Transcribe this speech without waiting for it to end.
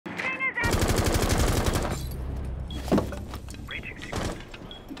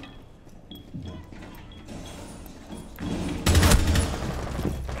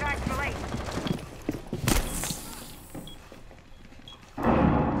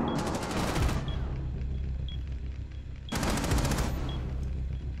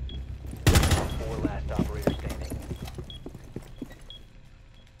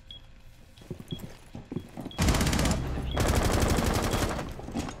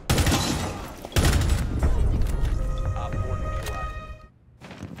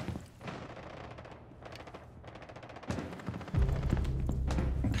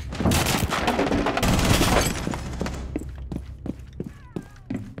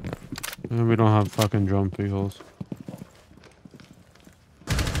And we don't have fucking drum vehicles.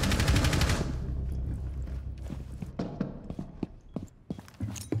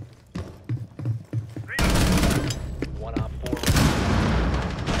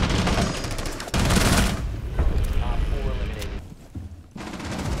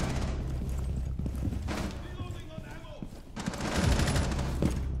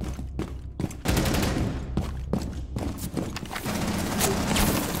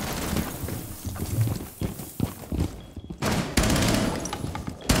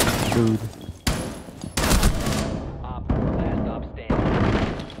 Dude.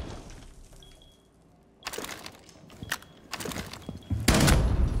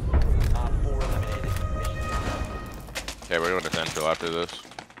 Okay, we're going to Central after this.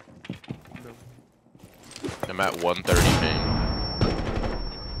 I'm at 130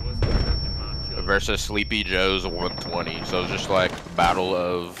 ping. Versus Sleepy Joe's 120. So it's just like battle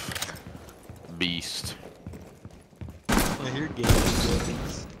of beast. I hear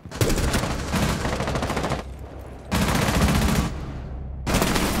games.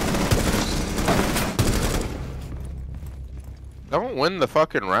 Don't win the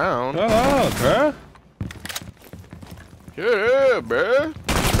fucking round. Oh, bruh. Yeah, bruh.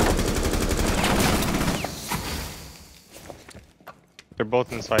 They're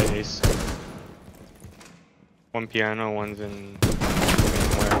both inside Ace. One piano, one's in.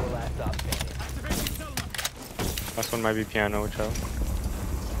 Last one might be piano, watch out.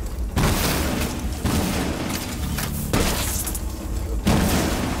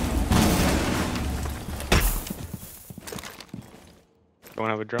 Don't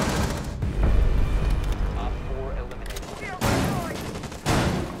have a drum.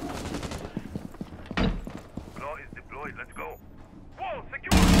 Law is deployed. Let's go. Wall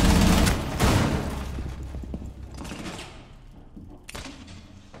secure.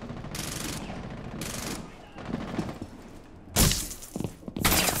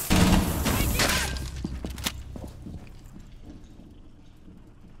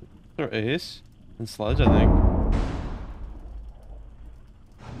 They're Ace and Sledge, I think.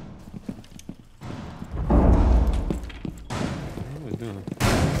 What are we doing?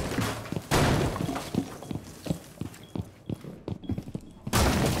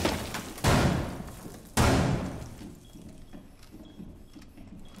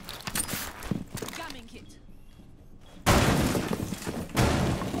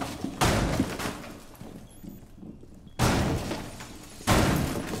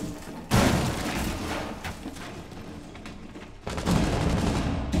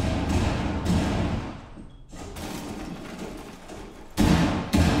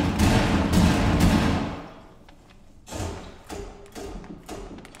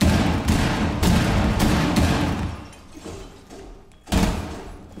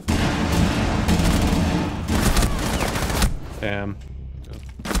 Damn.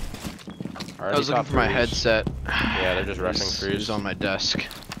 I was looking for my headset. Yeah, they're just rushing It freeze. was on my desk. Yeah,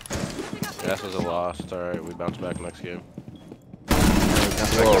 this was a loss. It's alright, we bounce back next game.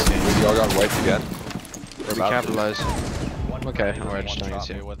 Whoa, we all got wiped again? We're We about capitalized. Okay, alright, just don't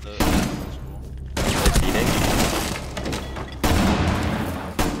see it.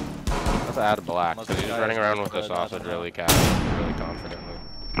 Let's add black, because he's running around with the sausage really confidently.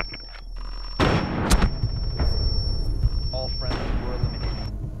 All friendly were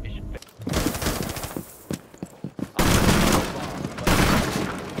eliminated. Mission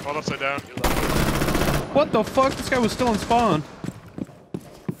Fall upside down. What the fuck? This guy was still in spawn.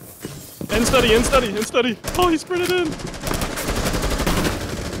 In study, in study, in study. Oh, he sprinted in.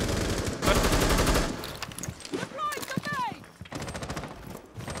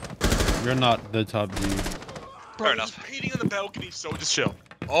 You're not the top G. Fair enough. Painting on the balcony, so just chill.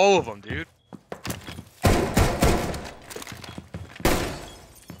 All of them, dude.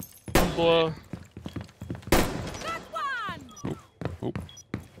 Blow. Oh.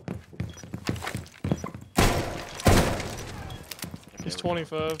 He's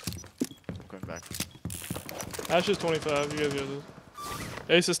 25. Going back. Ash is 25. You guys got this.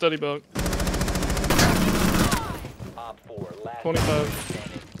 Ace is study belt. 25.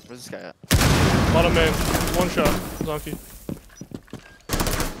 Where's this guy at? Bottom main. One shot. Zonky.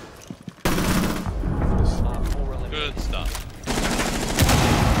 Good stuff.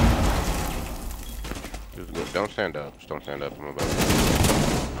 Don't stand up. Just don't stand up. I'm about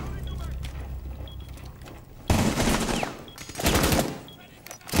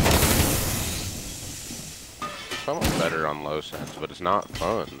somewhat better on low sense, but it's not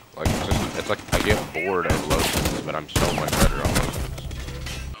fun. Like it's like I get bored at low sense, but I'm so much better on low sense.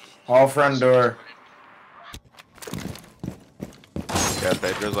 All front door. Good.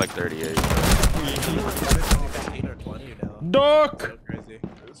 Pedro's like 38. Like 8 or 20 now. Duck! So crazy.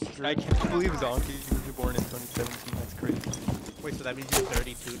 I can't believe Zonky was born in 2017. That's crazy. Wait, so that means you're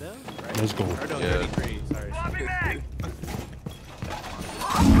 32 now? Right? Let's go. Or no, Yeah. 33, sorry.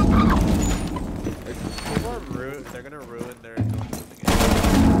 They're gonna ruin their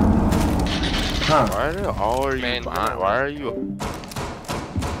Why are you Man, buying? Why are you?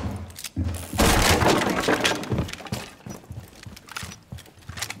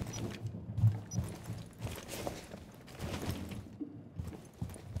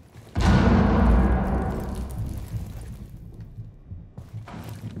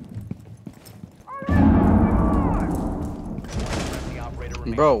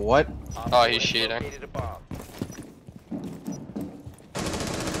 Bro, what? Oh, he's cheating.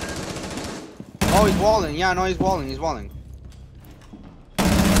 Oh, he's walling. Yeah, no, he's walling. He's walling.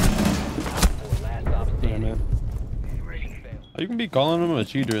 Yeah, man. You can be calling him a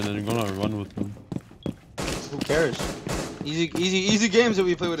cheater and then you're gonna run with him. Who cares? Easy games that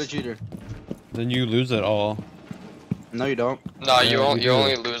we play with a cheater. Then you lose it all. No, you don't. No, Yeah, you we do.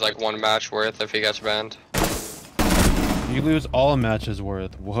 only lose like one match worth if he gets banned. You lose all matches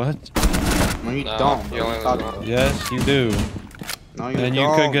worth. What? No, you No, don't. you only What are lose talking one. Yes, you do. No, you And don't.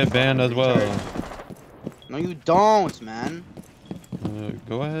 you could get banned as well. No, you don't, man.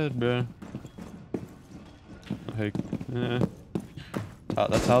 Go ahead, bro. Hey,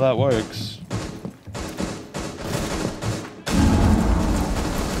 that's how that works.